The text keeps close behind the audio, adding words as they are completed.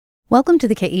Welcome to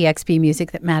the KEXP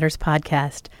Music That Matters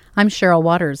podcast. I'm Cheryl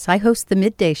Waters. I host the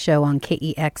Midday Show on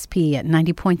KEXP at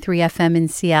 90.3 FM in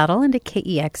Seattle and at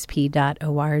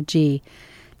kexp.org.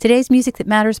 Today's Music That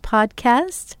Matters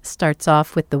podcast starts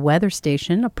off with The Weather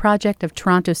Station, a project of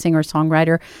Toronto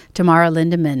singer-songwriter Tamara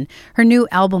Lindemann. Her new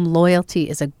album, Loyalty,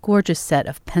 is a gorgeous set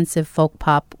of pensive folk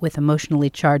pop with emotionally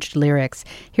charged lyrics.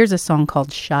 Here's a song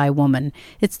called Shy Woman.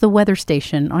 It's The Weather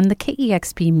Station on the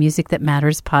KEXP Music That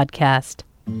Matters podcast.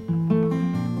 Shy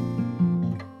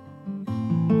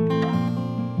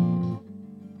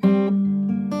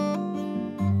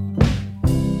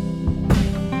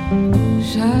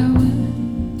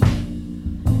women,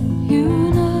 you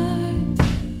and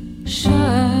I,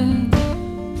 shy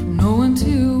from knowing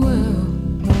too well.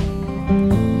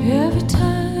 Every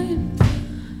time,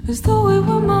 as though we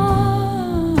were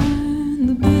mine,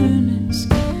 the bitterness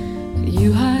that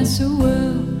you hide so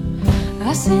well.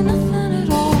 I say nothing at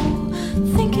all,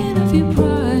 thinking of your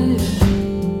pride,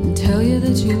 and tell you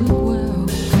that you look well.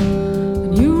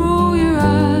 And you roll your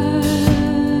eyes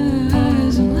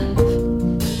and laugh.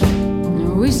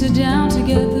 We sit down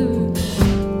together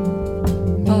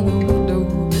by the window,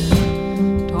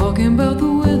 talking about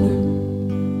the weather.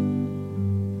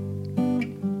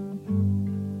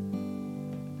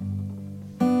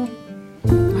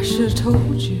 I should have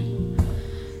told you,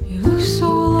 you look so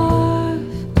alive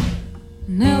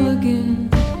and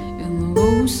elegant in the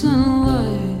low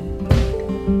sunlight.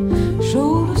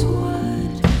 Shoulders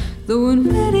wide, though in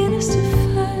readiness to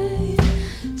fight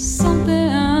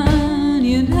something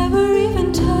you never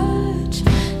even touch,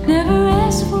 never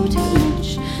ask for too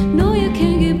much. No, you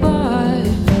can't get by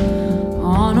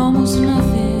on almost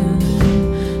nothing.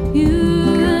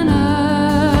 You and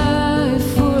I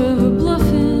forever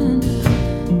bluffing,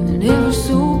 and ever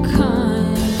so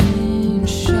kind,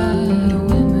 shy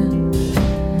women,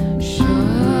 shy.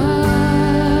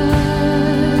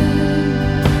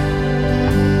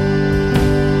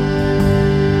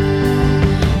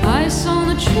 Ice on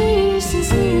the trees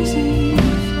since New Year's Eve,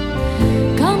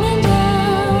 coming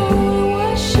down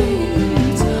white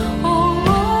sheets, all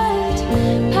white,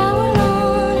 power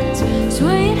lines,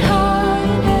 swaying high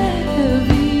and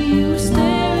heavy. You were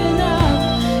staring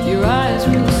out, your eyes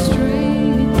real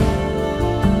straight,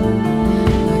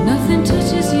 like nothing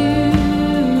touches you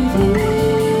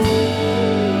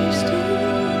these days.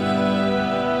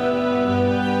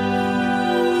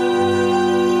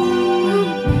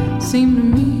 Seemed to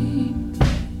me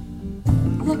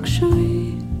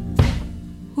luxury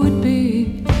would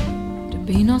be to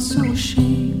be not so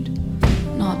ashamed,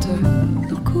 not to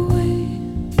look away.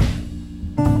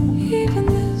 Even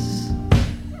this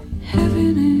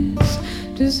heaviness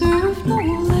deserved no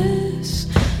less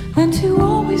than to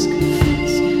always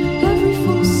confess every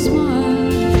false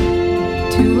smile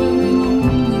to every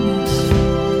loneliness.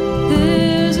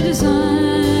 There's a design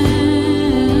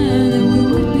that we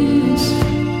witness,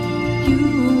 you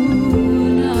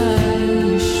and I,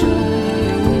 shy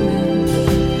women,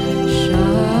 shy.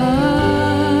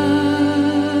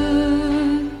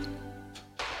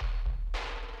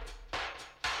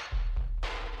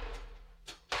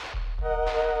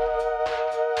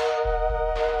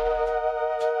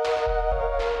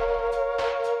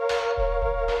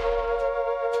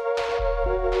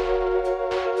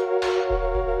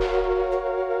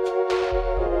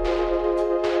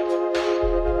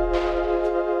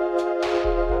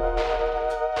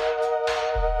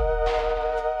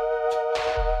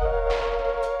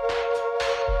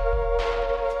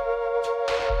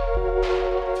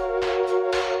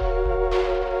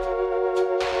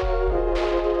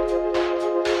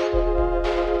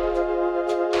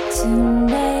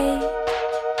 Tonight,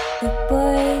 the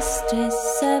boys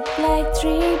dress up like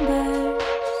dreamers,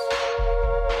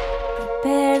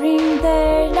 preparing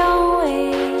their long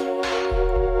way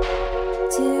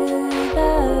to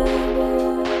the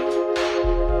war.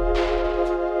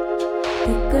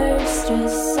 The girls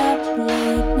dress up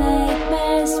like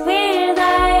nightmares, where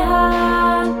they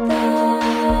haunt them.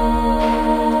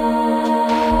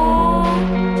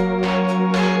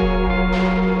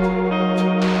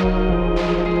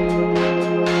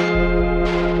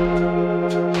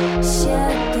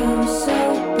 Shadows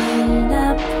open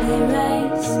up their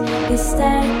eyes, they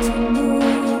start to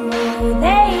move,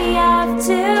 they have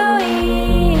to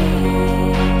eat.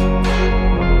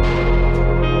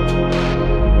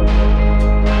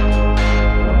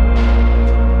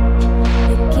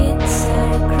 The kids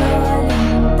are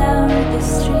crawling down the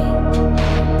street,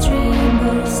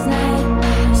 dreamers,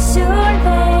 nightmares, soon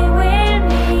they will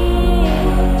meet.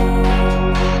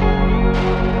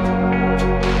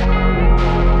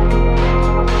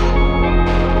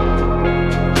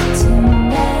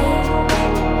 Tonight,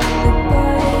 the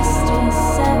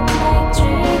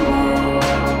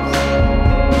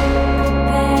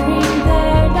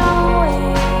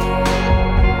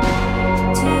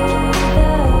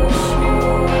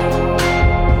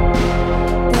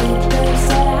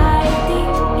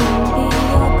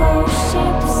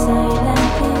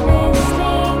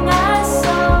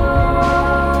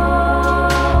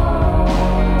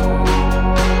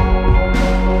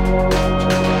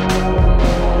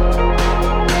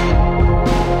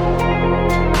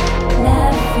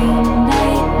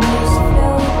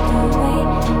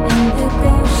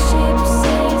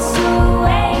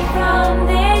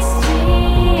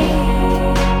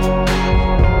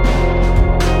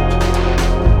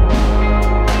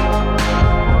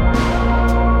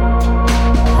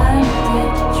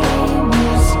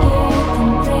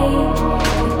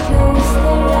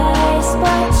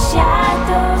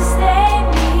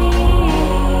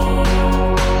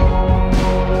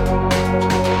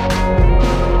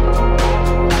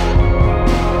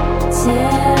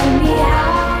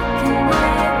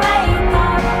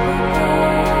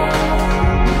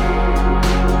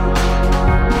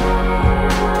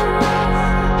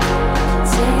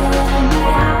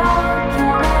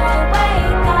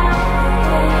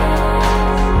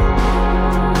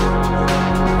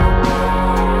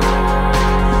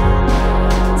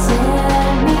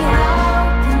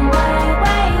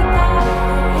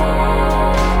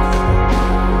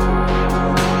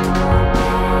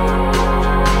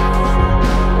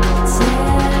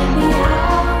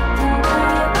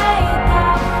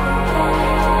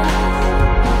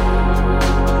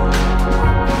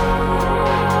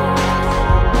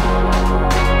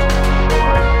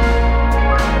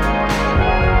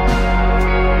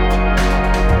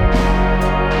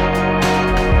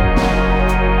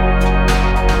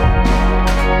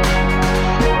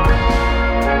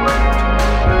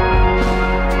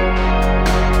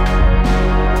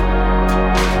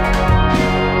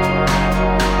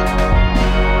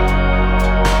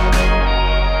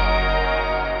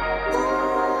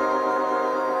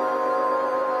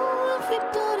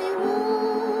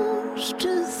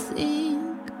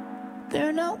think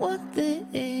they're not what they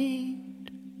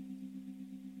ain't,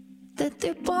 that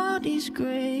their body's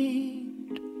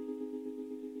great.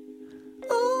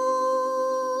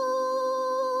 Oh,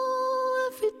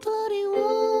 everybody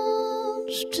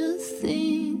wants to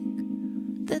think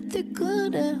that they're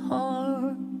good at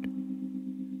heart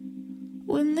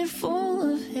when they're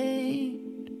full of hate.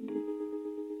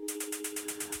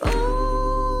 Oh,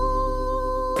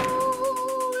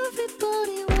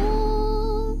 everybody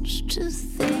wants to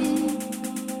think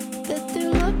that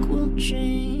their luck will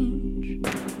change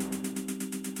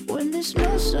when there's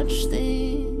no such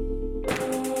thing.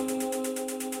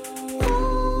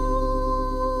 Oh,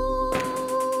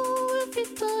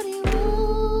 everybody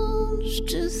wants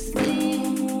to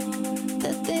think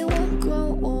that they won't grow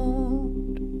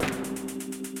old,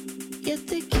 yet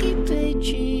they keep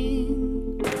aging.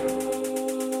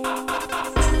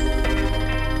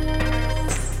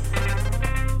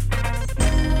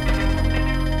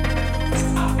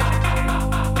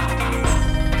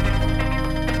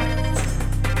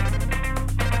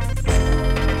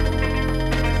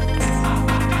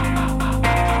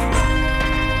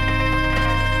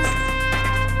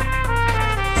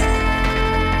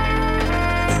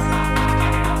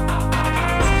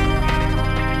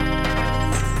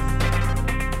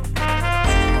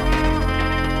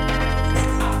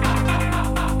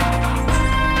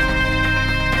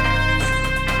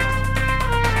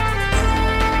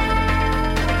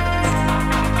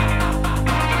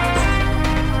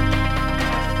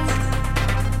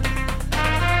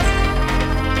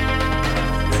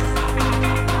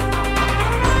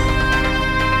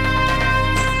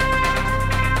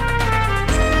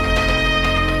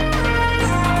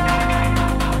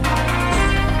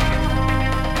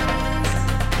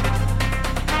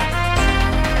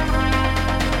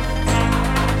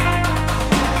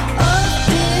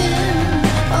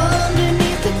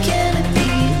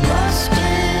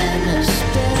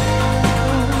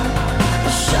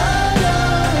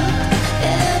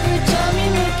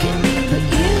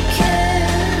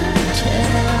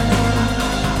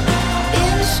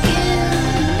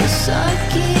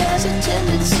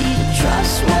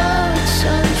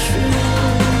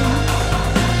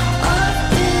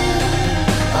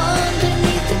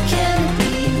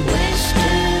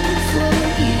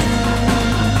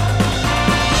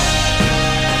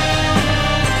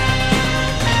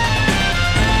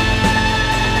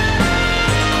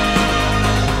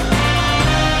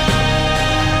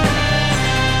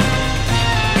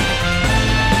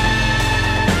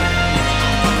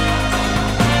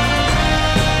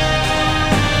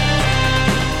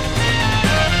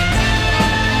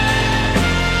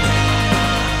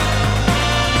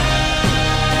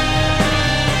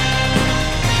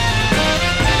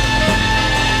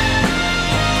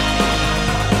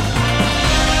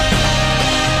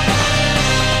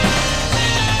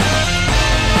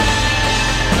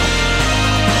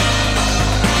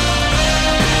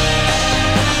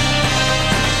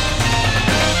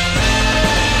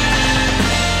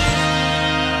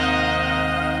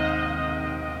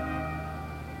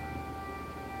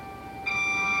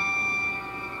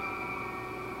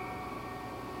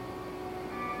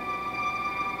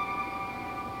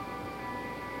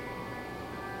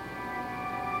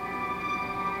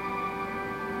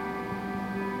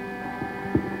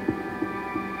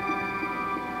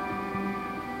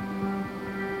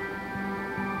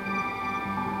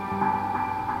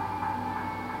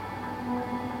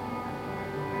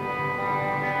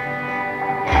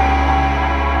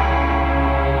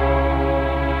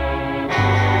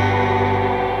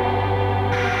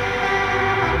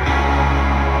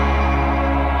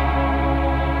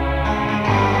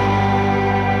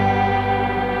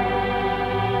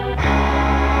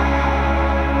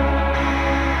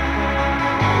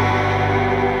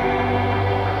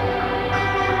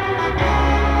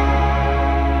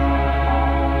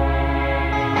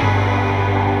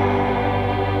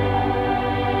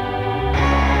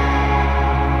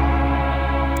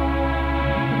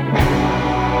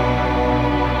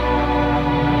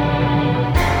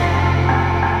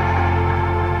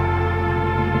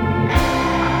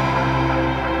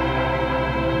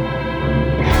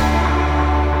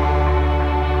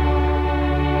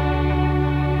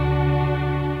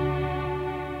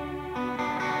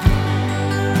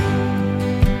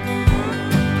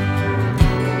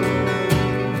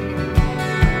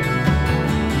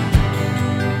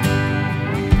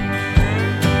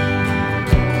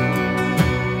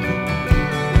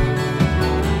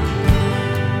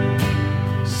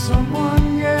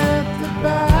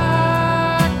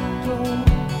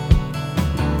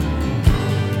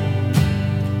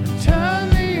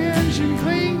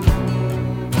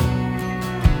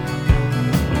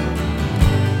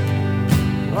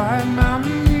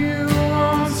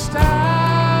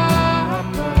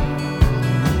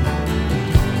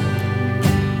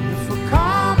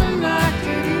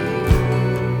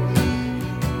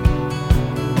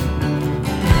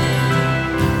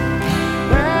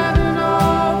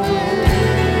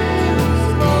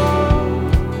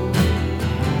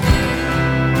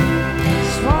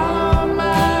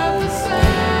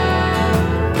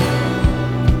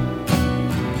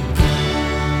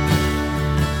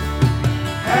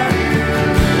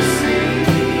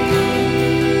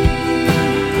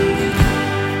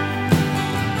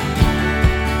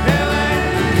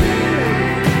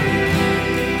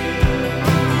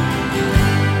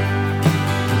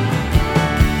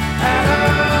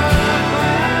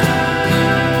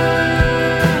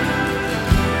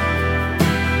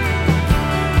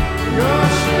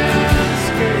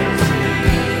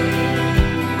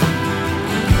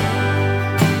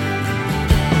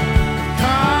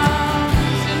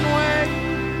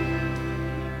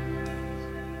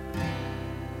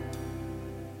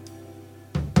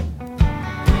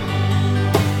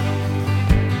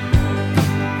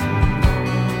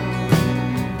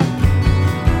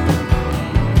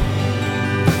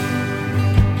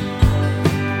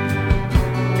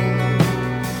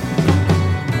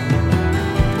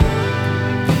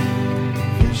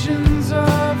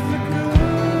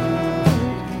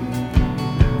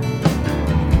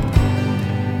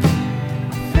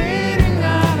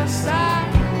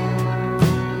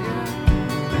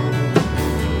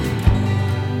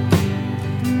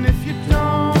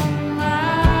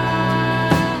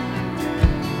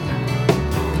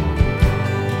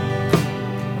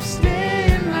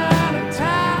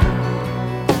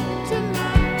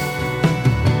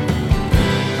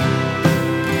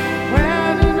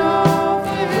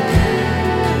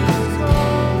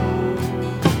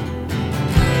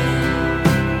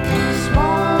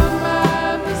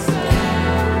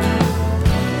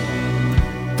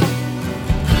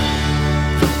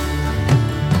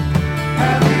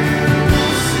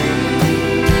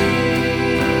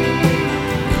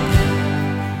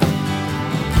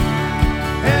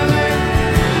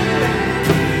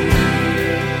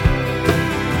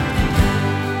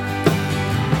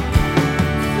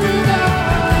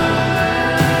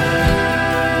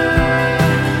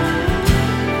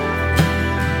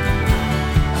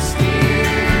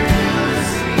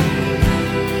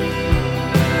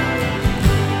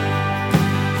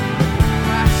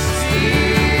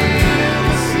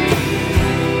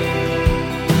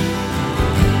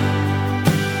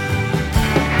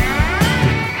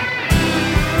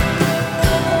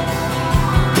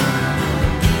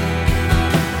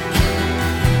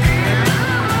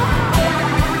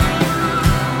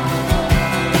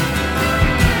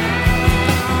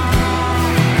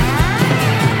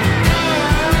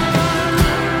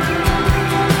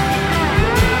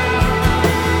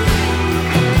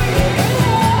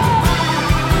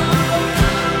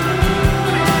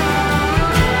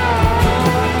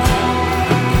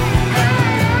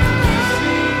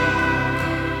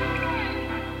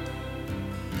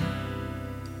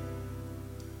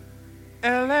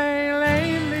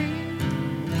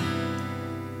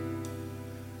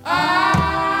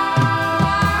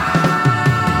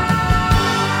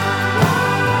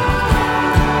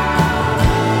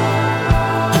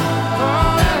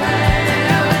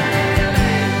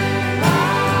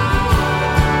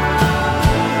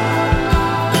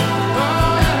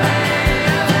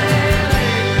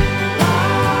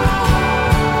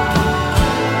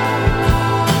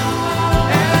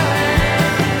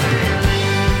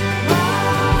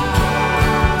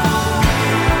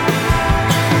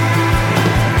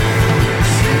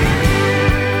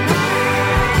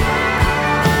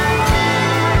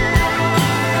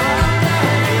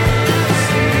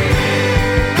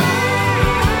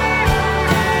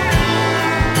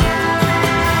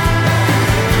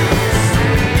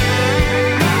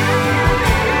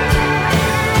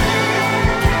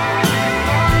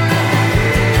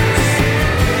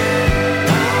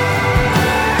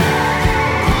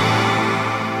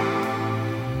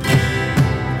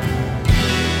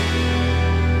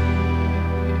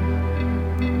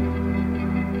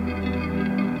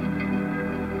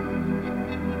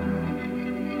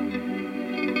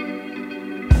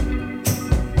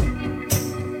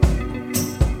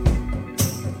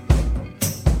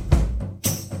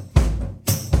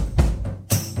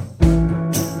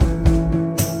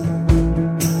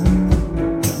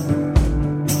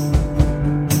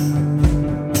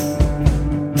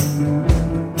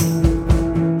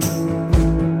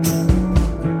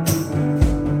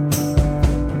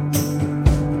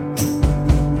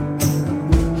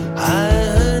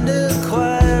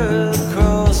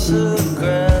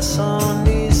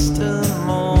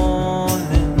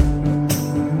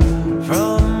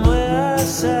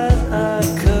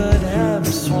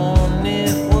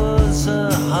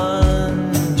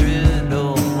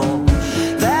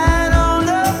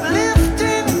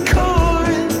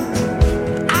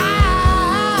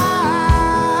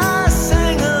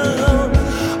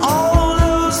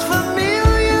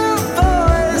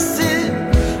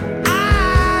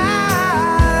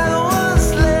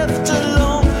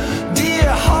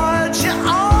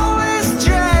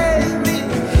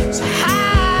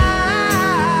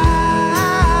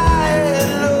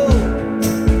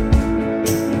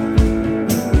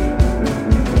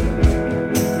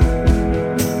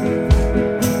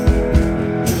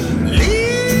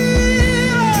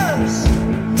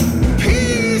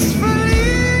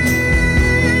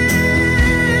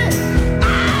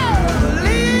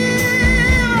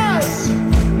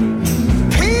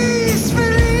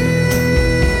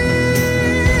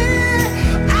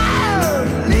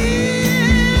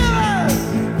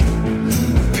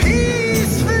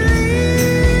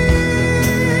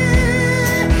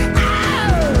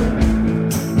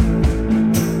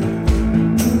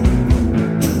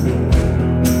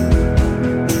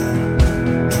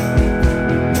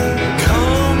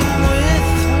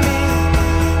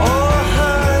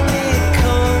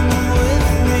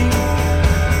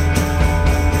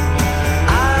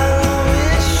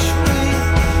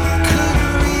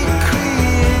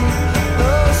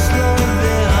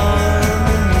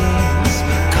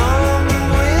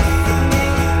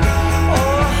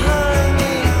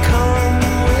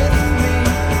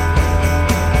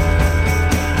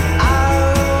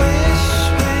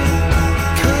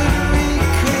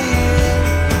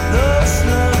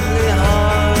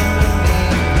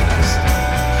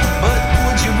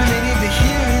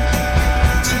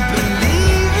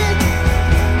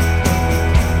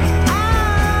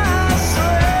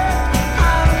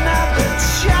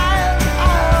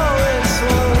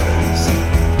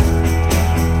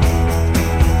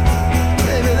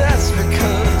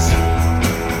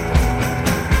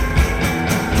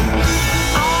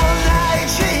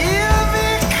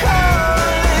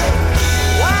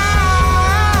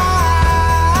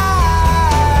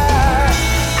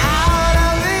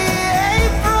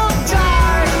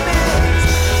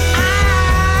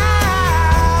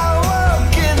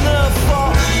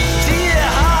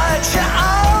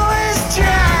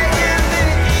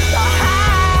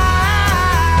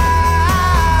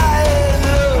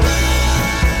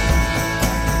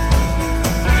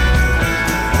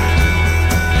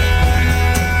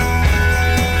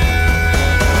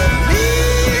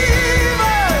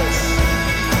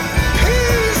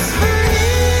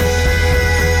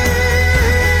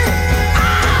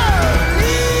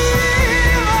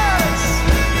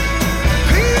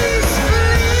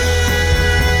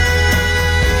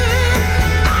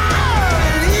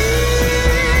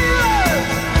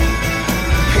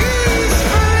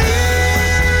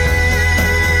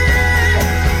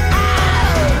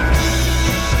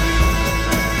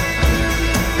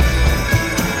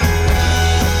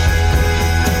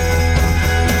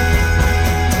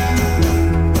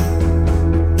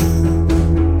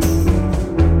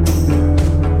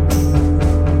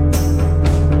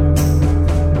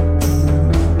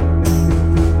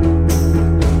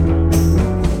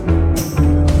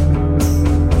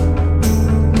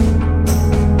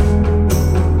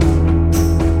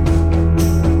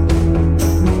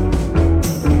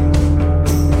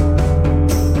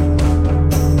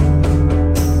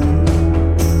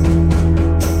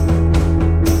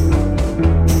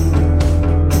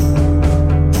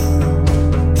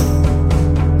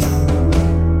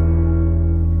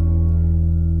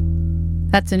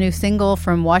 That's a new single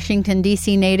from Washington,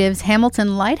 D.C. natives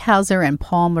Hamilton Lighthouser and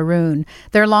Paul Maroon.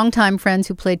 They're longtime friends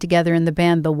who played together in the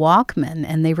band The Walkmen,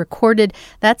 and they recorded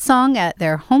that song at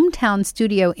their hometown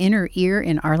studio Inner Ear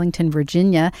in Arlington,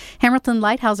 Virginia. Hamilton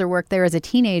Lighthouser worked there as a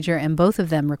teenager, and both of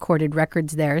them recorded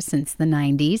records there since the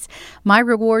 90s. My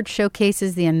Reward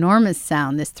showcases the enormous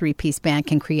sound this three-piece band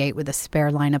can create with a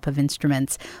spare lineup of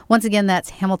instruments. Once again, that's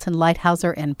Hamilton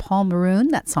Lighthouser and Paul Maroon,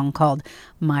 that song called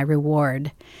My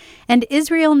Reward. And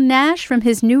Israel Nash from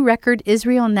his new record,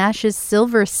 Israel Nash's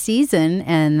Silver Season,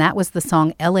 and that was the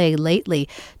song L.A. Lately,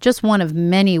 just one of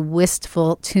many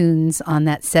wistful tunes on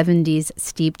that 70s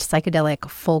steeped psychedelic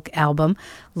folk album.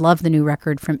 Love the new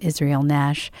record from Israel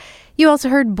Nash. You also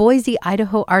heard Boise,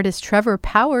 Idaho artist Trevor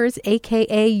Powers,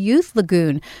 a.k.a. Youth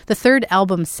Lagoon. The third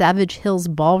album, Savage Hills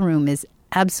Ballroom, is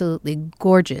absolutely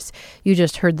gorgeous. You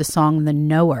just heard the song The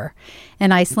Knower.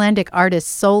 And Icelandic artist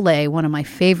Sole, one of my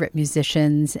favorite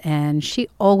musicians, and she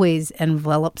always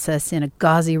envelops us in a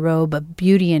gauzy robe of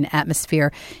beauty and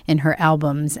atmosphere in her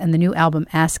albums. And the new album,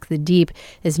 Ask the Deep,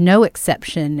 is no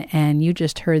exception. And you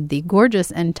just heard the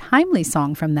gorgeous and timely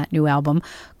song from that new album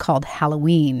called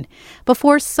Halloween.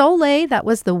 Before Sole, that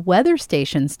was the Weather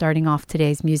Station starting off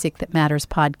today's Music That Matters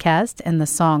podcast and the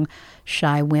song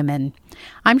Shy Women.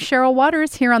 I'm Cheryl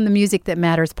Waters here on the Music That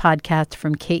Matters podcast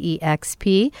from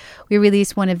KEXP. We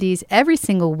release one of these every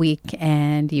single week,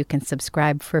 and you can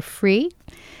subscribe for free.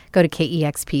 Go to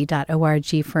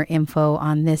kexp.org for info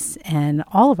on this and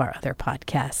all of our other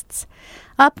podcasts.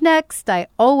 Up next, I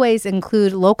always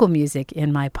include local music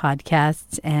in my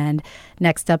podcasts, and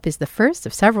next up is the first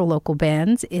of several local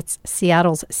bands. It's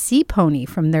Seattle's Sea Pony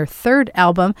from their third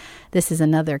album. This is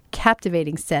another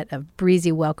captivating set of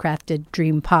breezy, well-crafted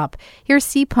dream pop. Here's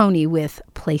Sea Pony with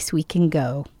Place We Can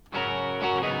Go.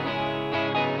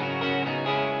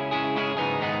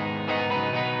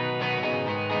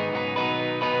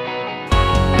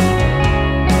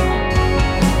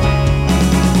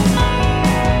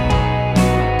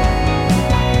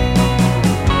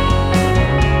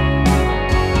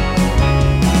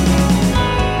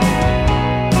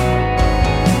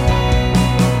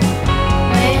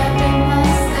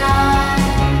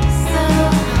 So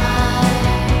high.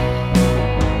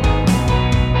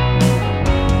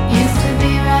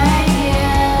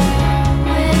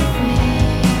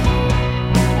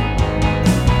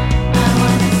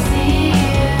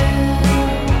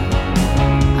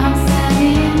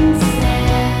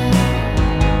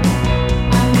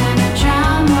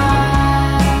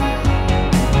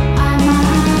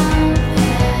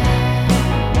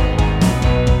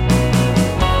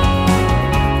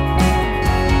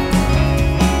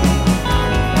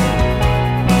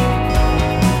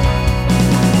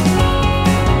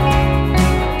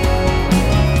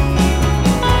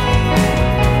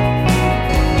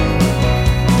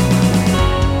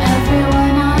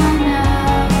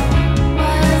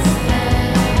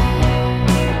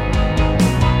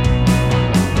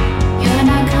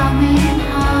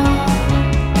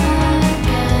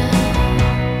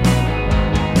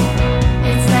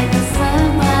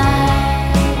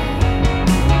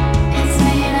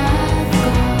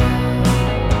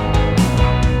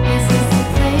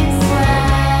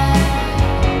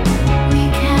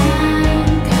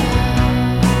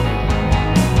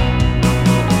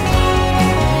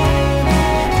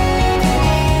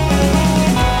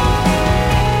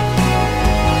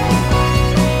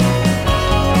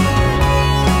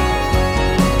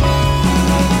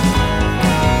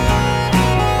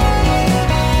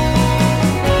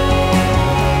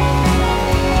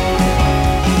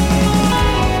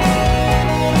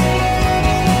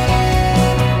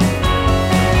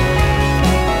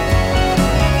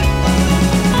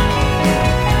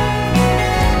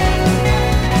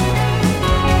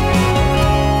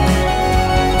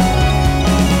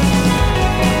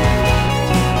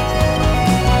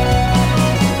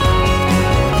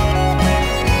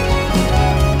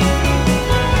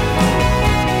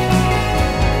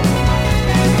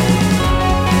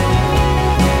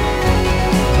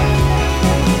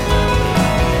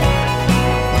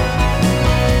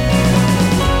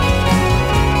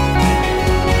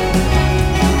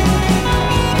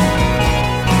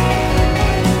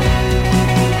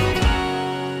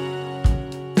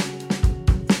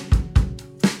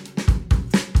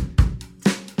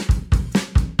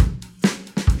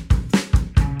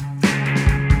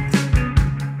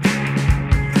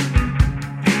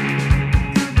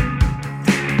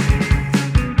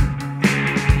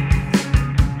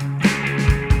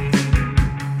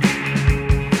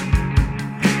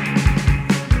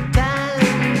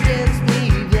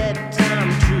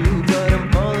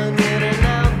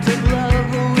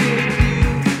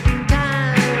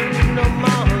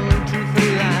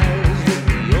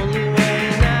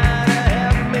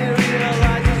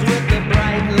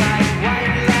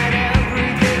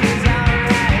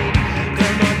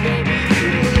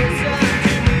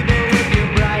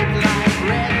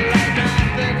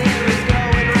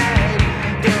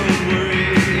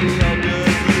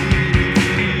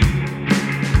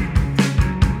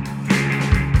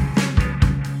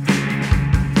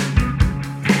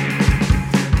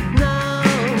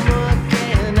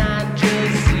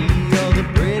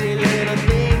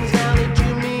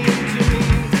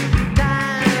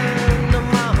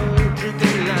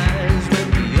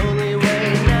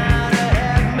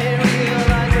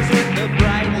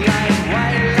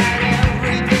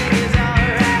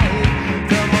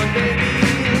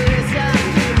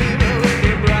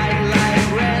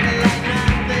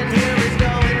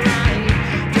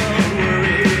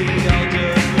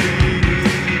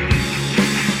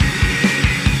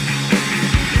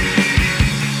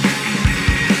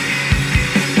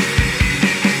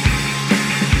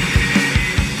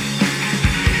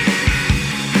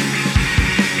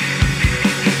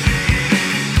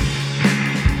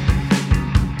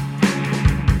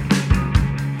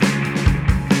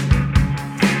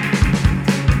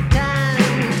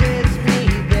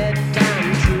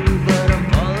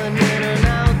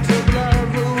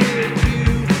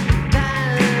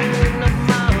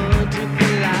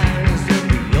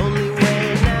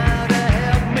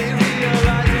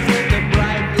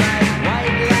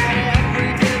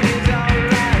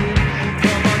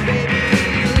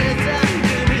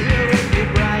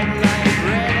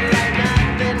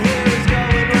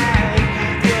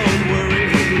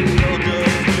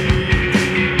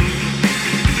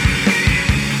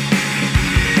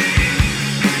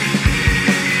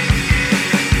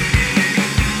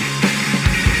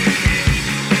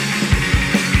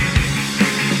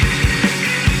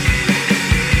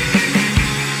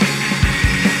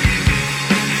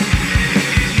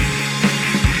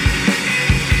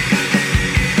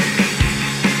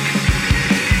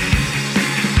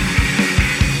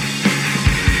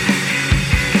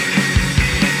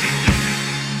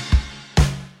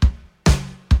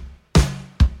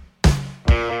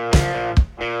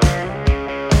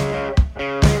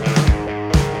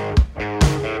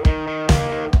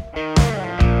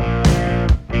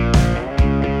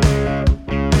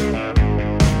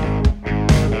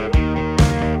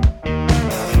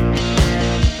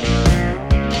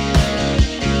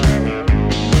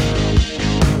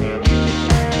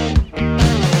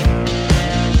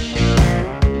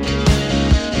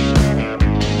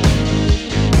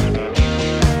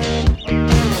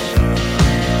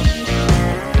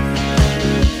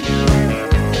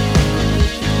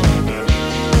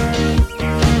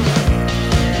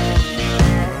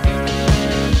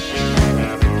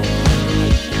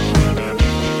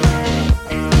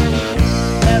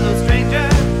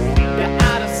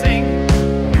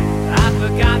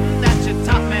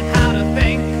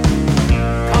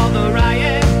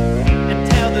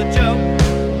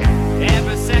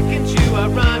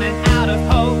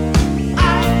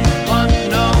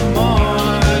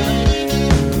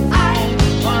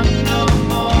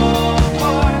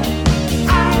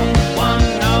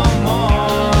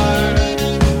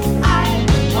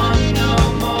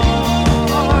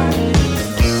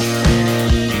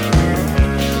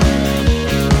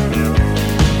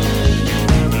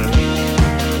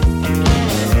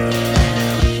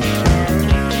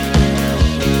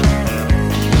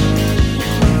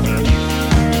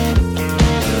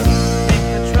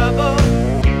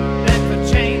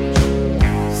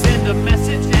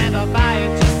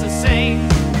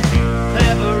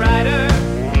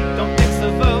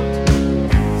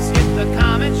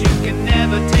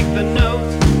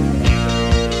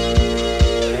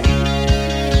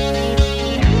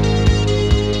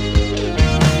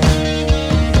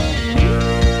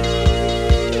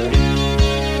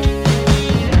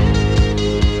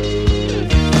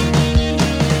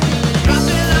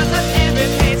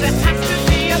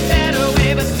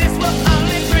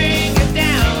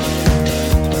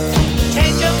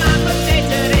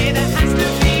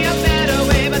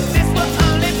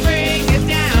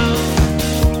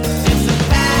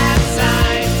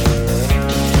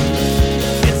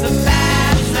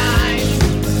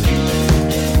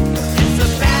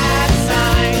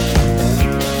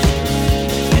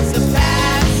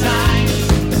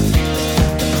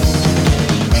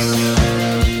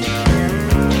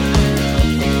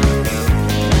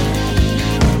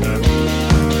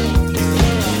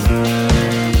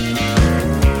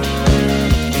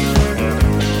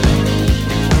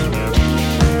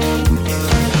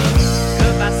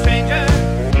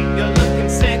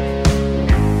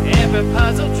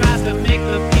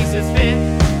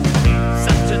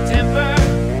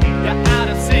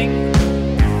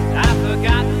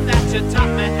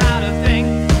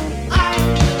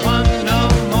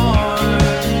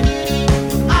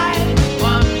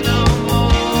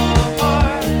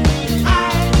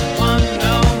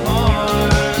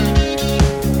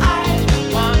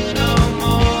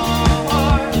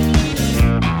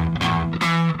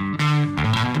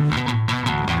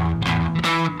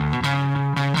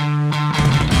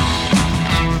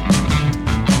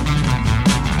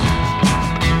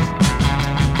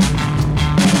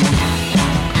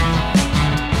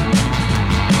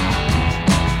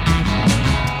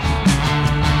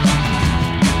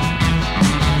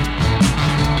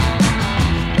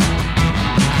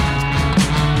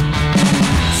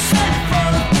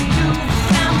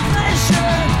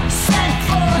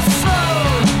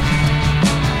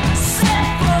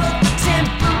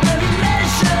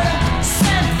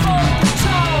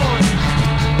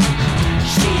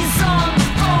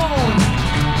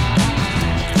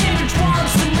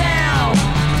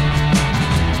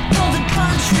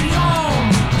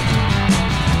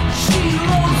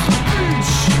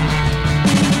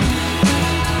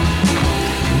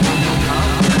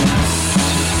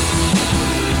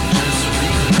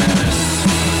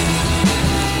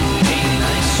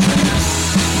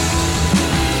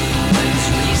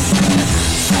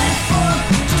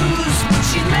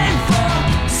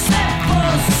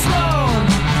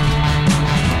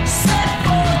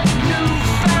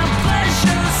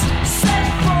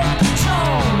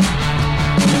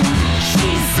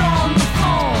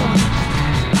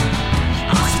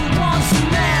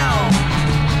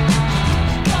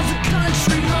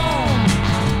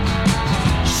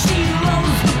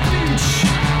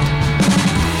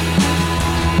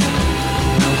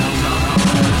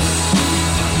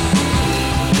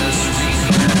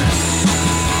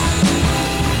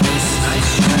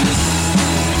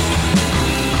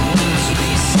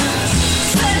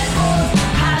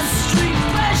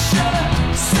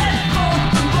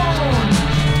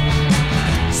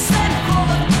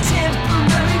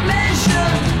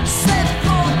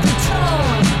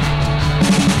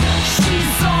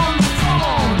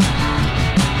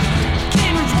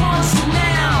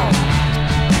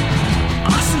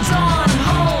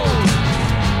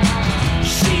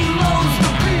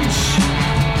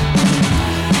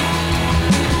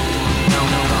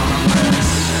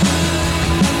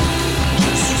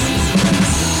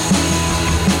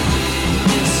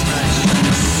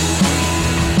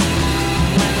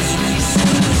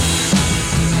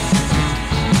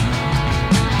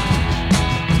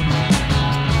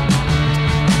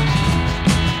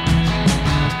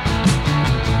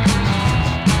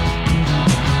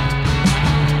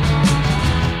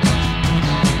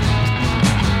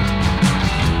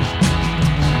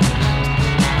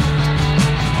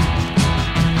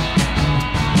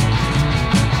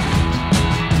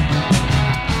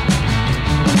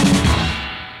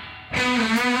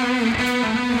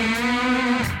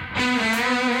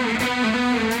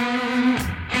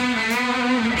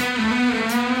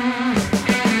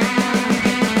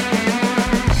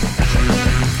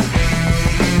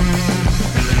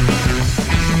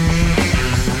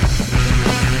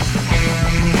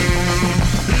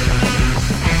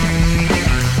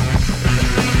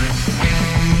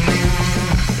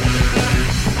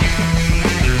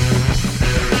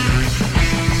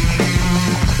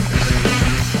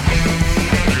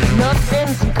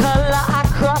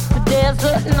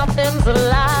 nothing's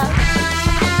alive.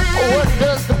 What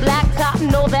does the black top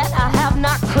know that I have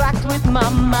not cracked with my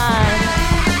mind?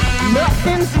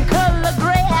 Nothing's in color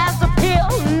gray as a pill,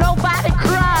 nobody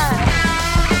cries.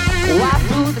 Why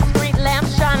through the street lamp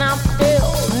shine I'm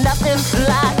still nothing's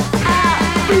like I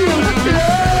feel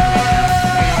love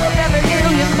every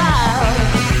million miles.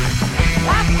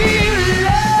 I feel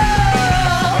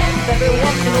love every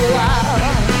once in a while.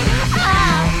 I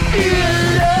feel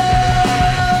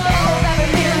love every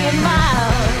million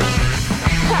miles.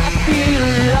 I feel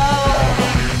love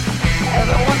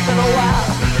every once in a while.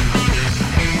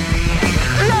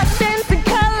 Nothing's in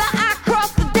color, I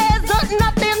cross the desert,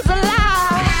 nothing's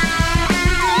alive.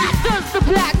 Does the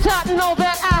black top know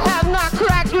that I have not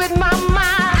cracked with my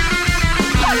mind?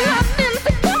 Nothing's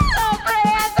in color, gray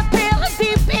as a pill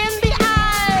deep in the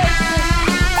eyes.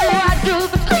 Why do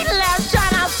the street lamps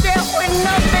shine out there when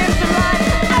nothing's alive?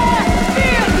 I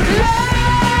feel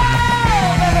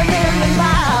love every million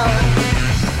miles.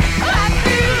 I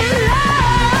feel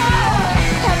love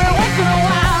every once in a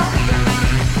while.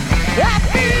 I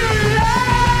feel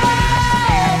love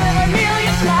every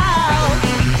million miles.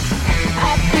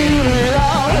 I feel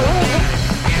love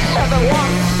every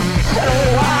once in a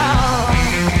while.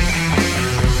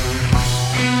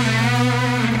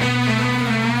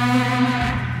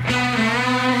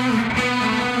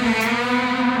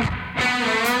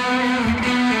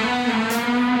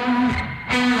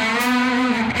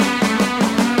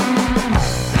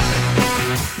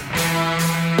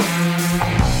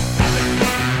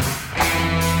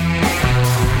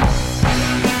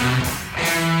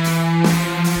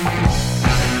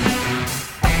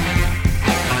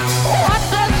 What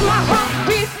does my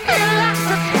heartbeat feel like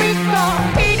a speaker?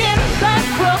 Beating that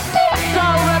repeater,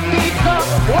 repeater.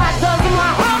 Why does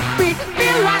my heartbeat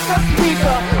feel like a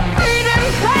speaker?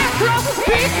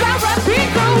 Beating that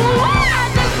repeater, repeater. Why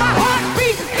does my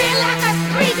heartbeat feel like a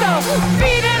speaker?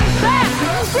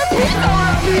 Beating that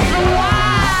repeater, repeater. Why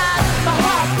does my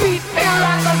heartbeat feel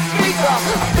like a speaker?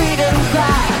 Beating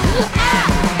that. I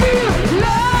feel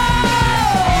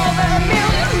love every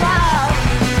million miles.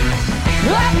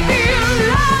 I feel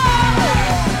love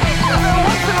every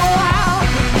once in a while.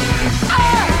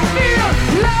 I feel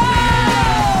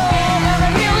love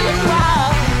every million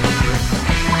miles.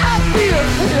 I feel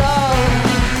love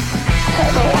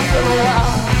every once in a while.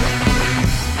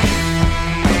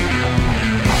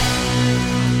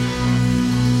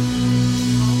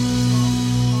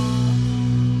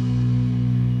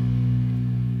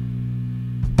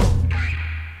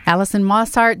 Alison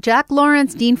Mosshart, Jack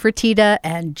Lawrence, Dean Fertitta,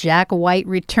 and Jack White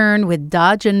returned with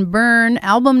Dodge and Burn,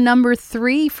 album number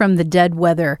 3 from The Dead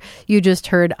Weather. You just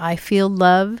heard I Feel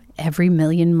Love Every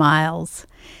Million Miles.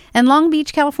 And Long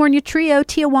Beach, California trio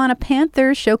Tijuana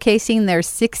Panthers showcasing their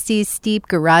 60s steep,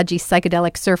 garagey,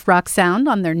 psychedelic surf rock sound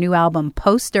on their new album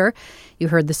Poster. You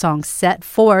heard the song Set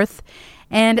Forth.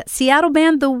 And Seattle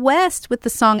band The West with the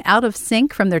song Out of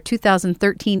Sync from their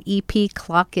 2013 EP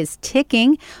Clock is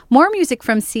Ticking. More music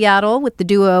from Seattle with the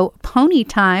duo Pony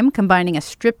Time, combining a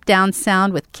stripped-down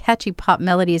sound with catchy pop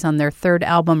melodies on their third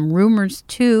album Rumors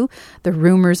 2, The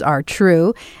Rumors Are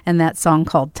True, and that song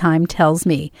called Time Tells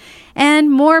Me. And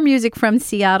more music from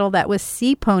Seattle. That was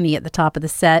Sea Pony at the top of the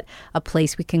set, A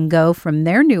Place We Can Go from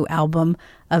their new album,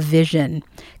 A Vision.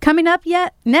 Coming up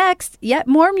yet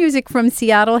more music from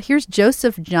Seattle. Here's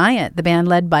Joseph Giant. The band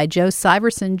led by Joe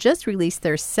Syverson just released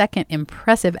their second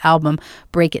impressive album,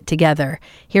 Break It Together.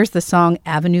 Here's the song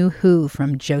Avenue Who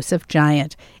from Joseph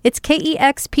Giant. It's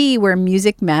KEXP, where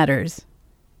music matters.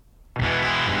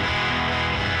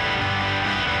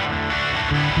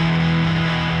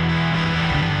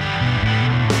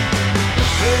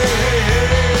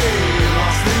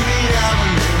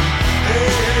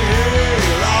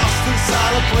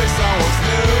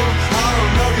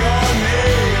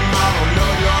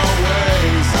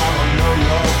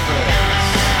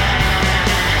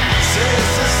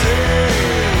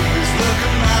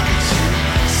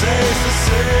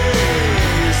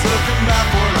 Looking back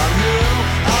what I knew,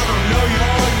 I don't know your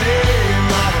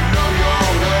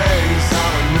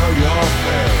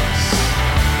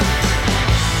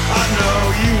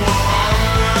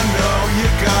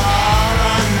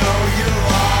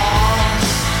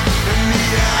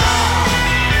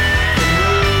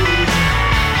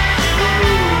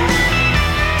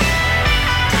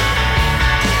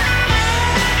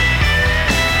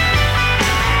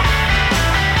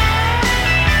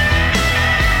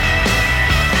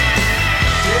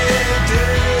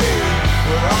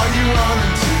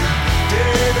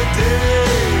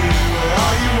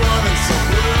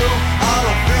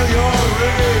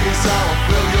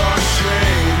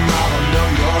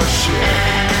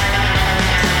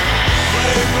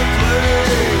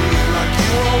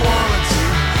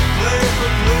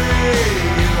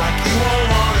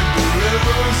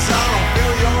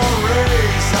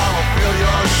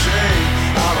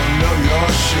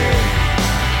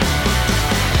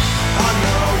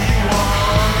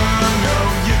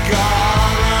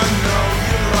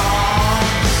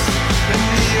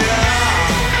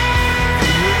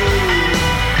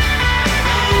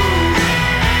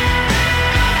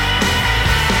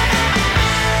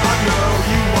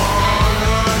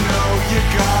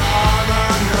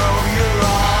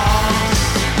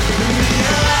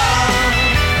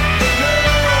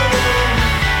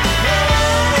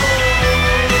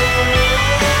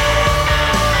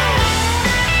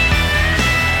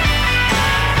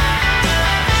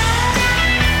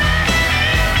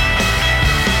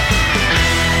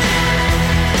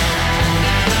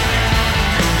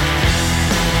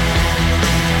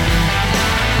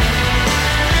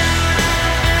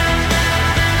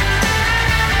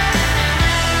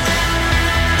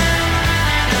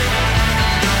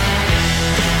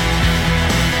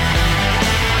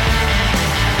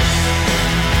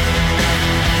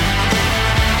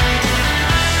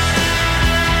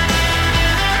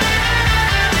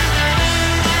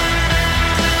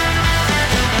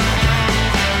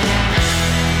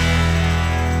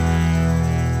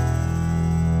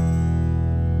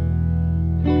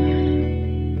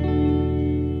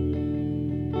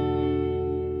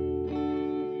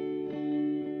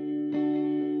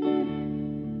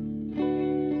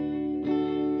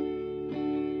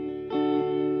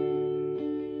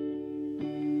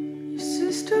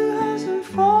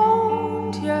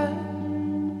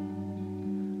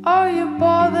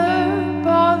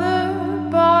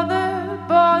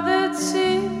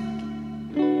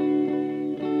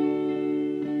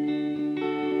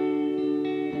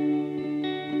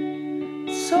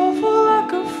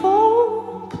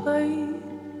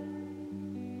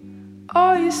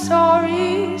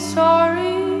sorry,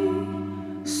 sorry,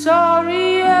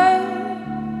 sorry, yeah.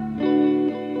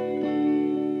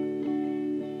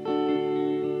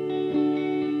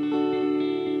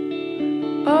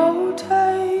 Oh,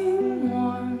 tame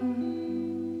one,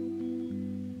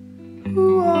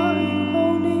 who are you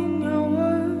holding your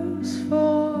words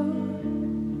for?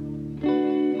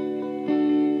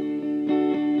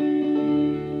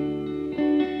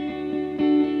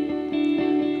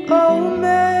 Oh,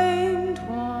 maimed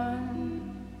one,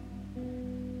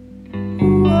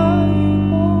 who are you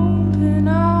holding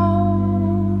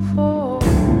out for?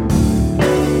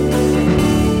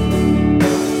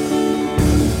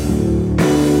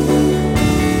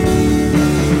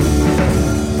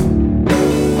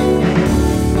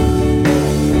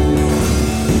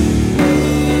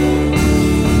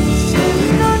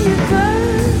 Sitting on your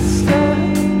doorstep,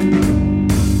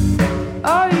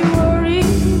 are you worried,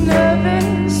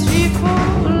 nervous,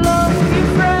 fearful?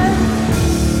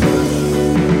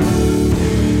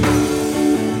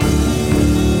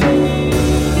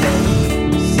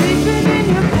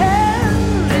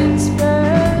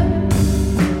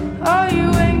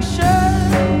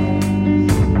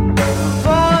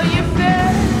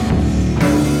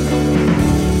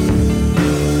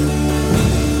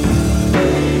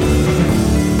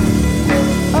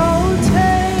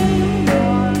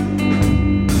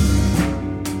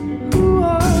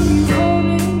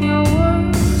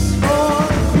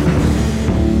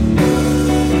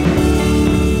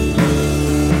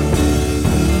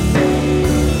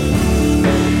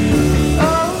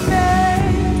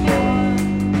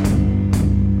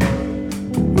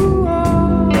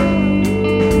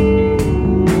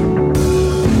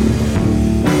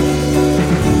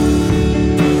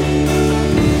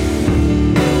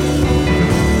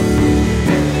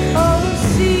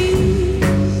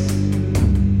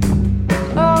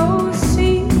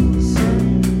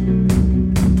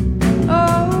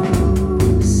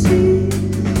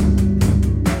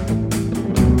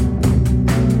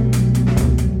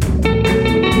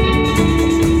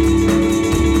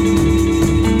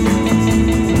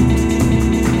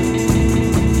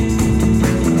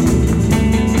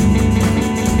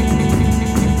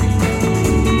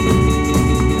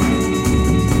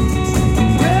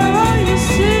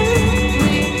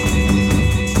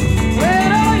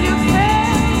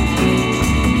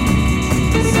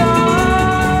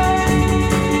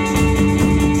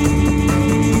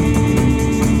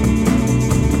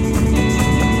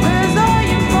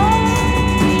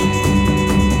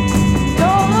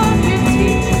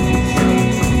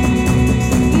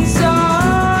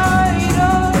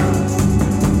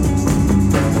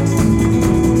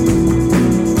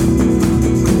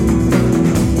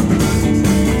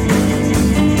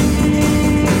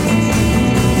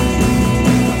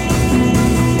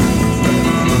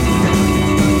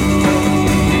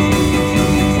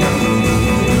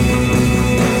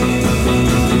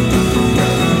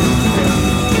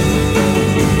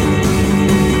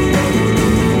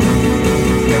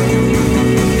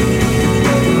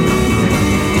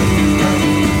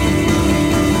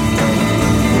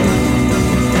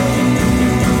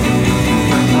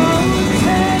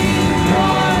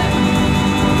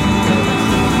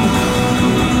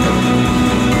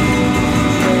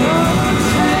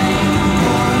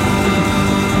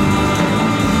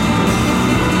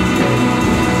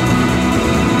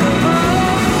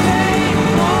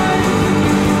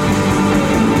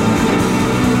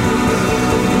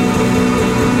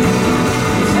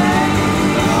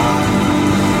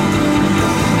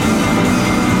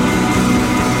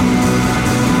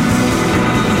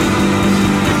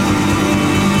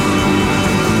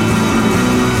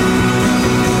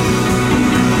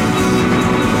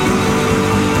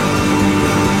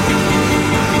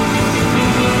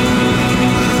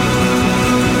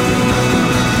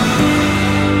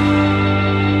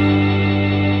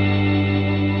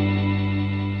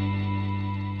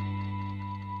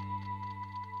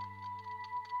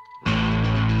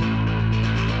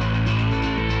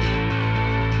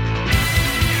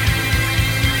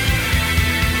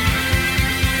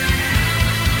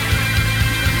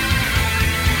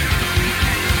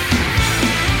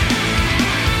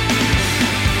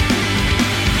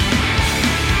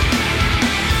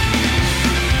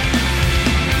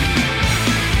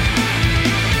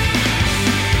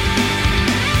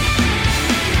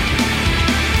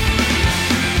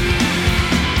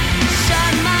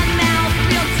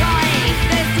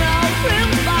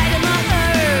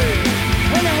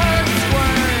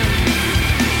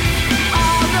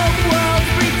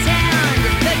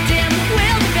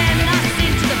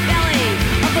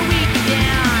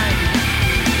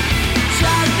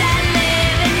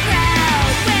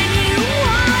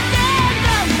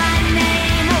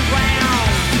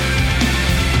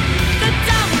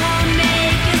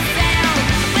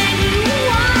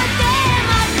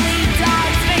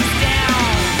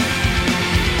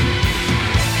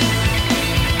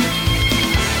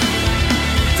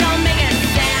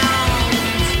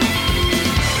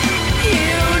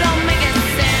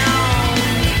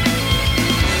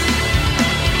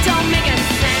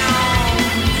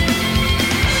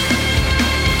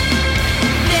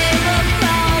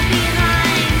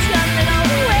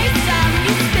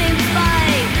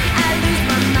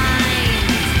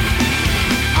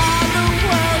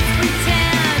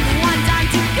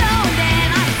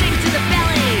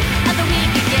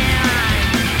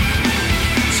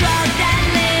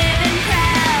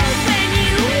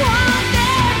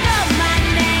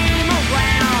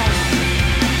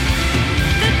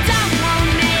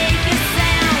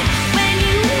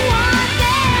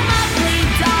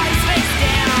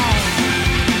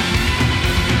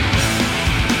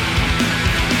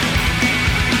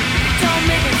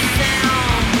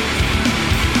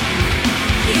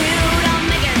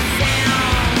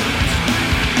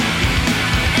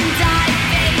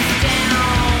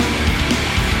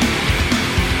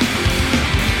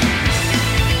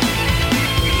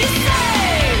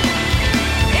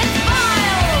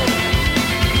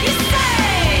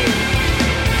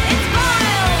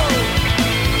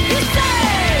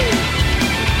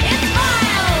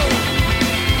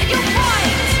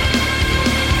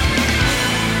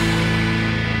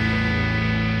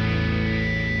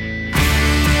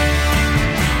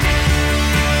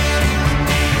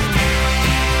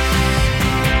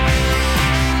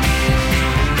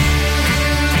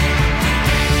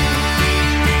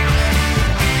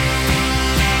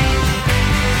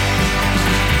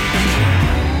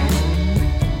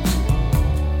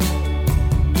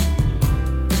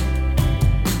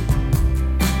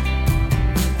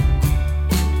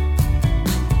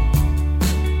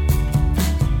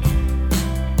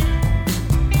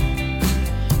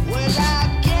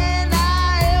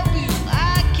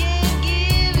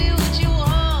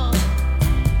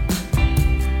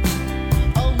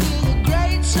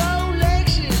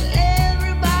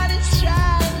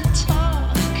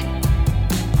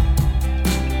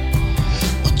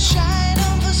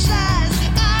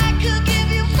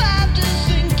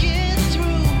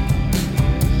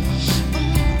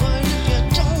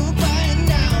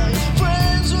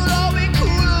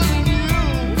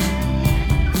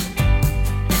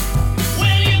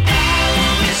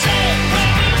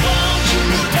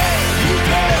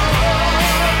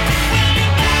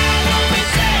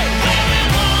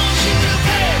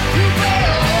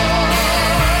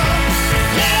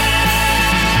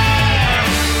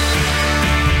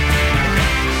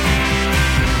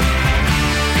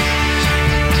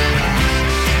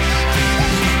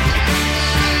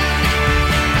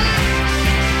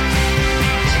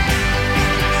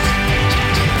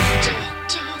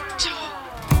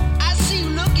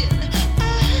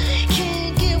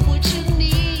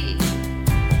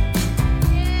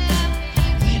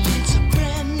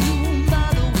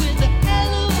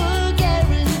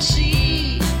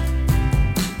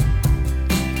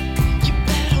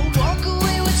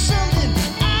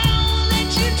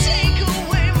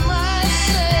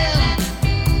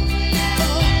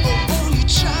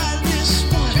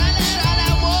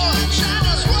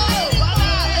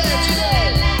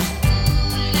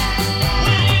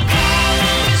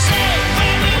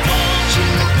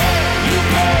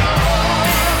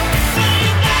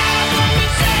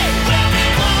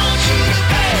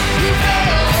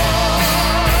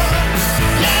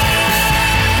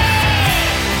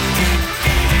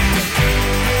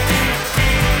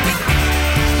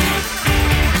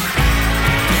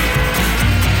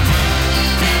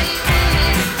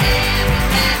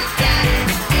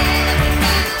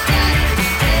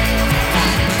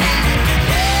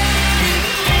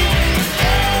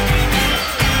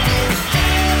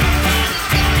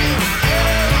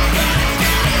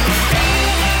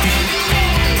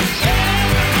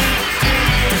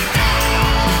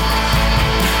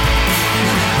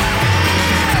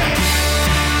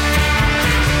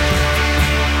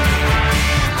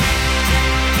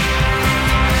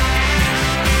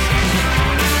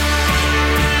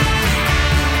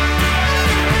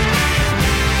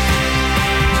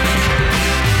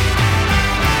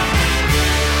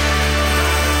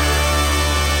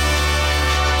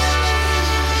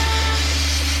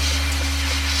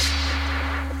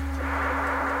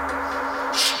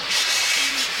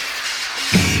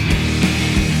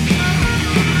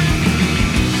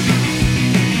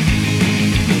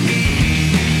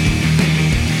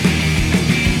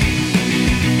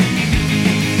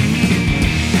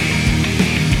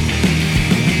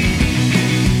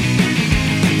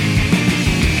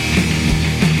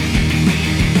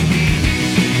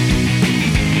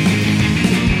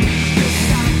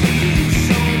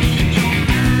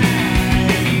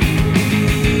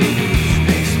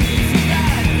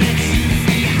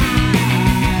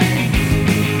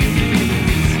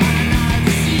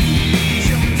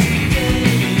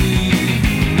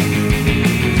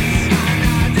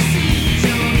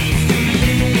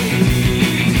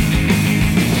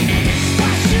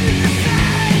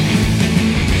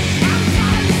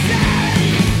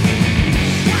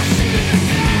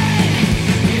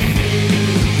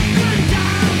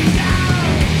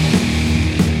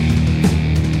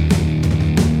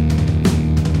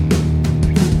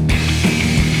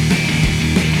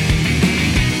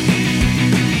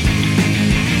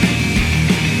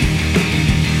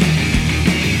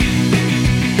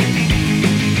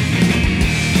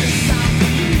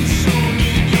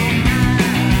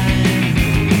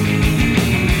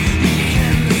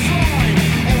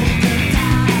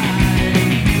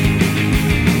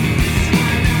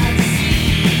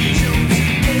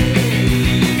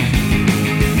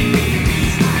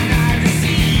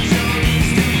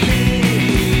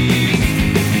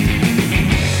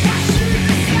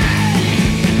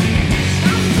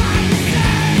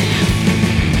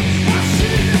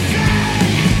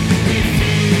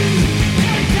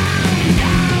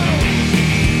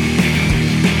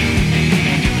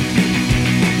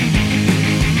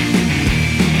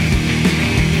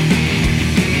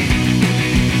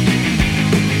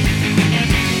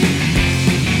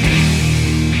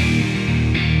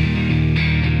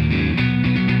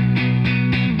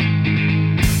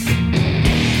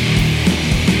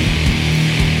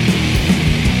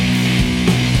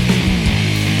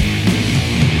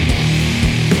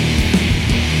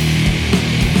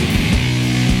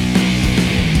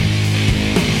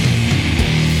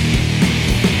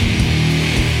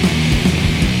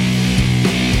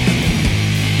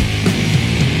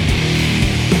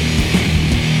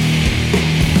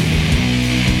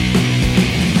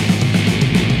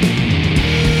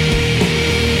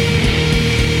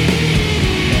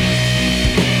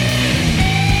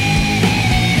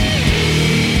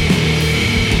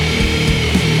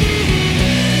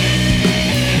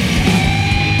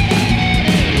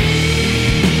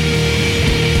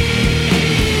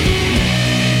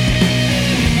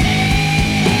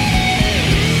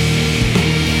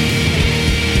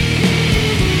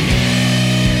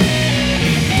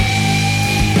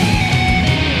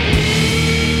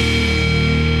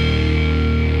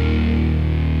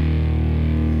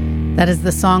 That is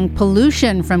the song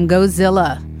Pollution from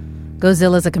Gozilla.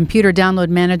 Gozilla is a computer download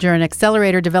manager and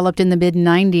accelerator developed in the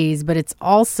mid-90s, but it's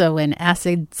also an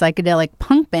acid psychedelic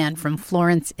punk band from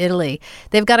Florence, Italy.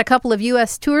 They've got a couple of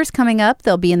U.S. tours coming up.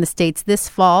 They'll be in the States this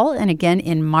fall and again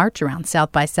in March around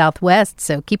South by Southwest,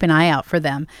 so keep an eye out for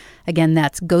them. Again,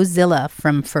 that's Gozilla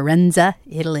from Firenze,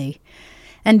 Italy.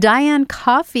 And Diane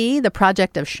Coffey, the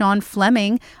project of Sean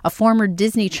Fleming, a former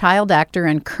Disney child actor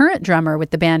and current drummer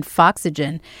with the band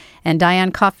Foxygen. And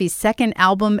Diane Coffey's second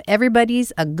album,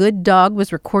 Everybody's a Good Dog,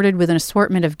 was recorded with an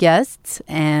assortment of guests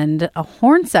and a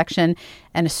horn section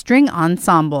and a string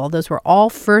ensemble. Those were all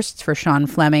firsts for Sean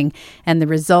Fleming. And the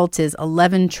result is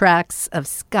 11 tracks of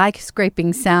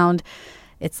skyscraping sound.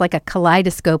 It's like a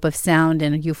kaleidoscope of sound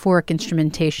and a euphoric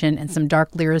instrumentation and some dark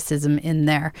lyricism in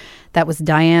there. That was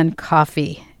Diane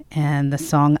Coffey and the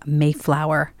song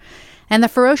Mayflower. And the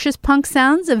ferocious punk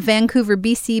sounds of Vancouver,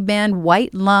 BC band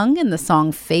White Lung and the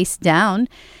song Face Down.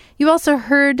 You also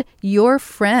heard Your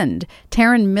Friend.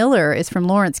 Taryn Miller is from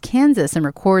Lawrence, Kansas, and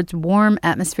records warm,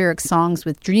 atmospheric songs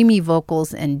with dreamy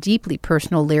vocals and deeply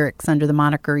personal lyrics under the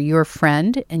moniker Your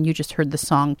Friend. And you just heard the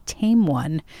song Tame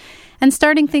One. And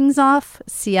starting things off,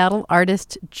 Seattle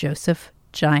artist Joseph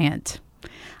Giant.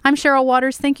 I'm Cheryl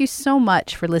Waters. Thank you so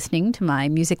much for listening to my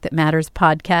Music That Matters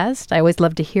podcast. I always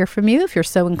love to hear from you. If you're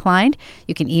so inclined,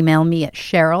 you can email me at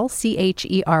Cheryl,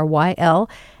 CHERYL,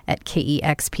 at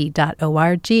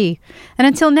KEXP.org. And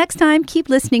until next time, keep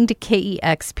listening to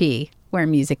KEXP, where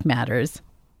music matters.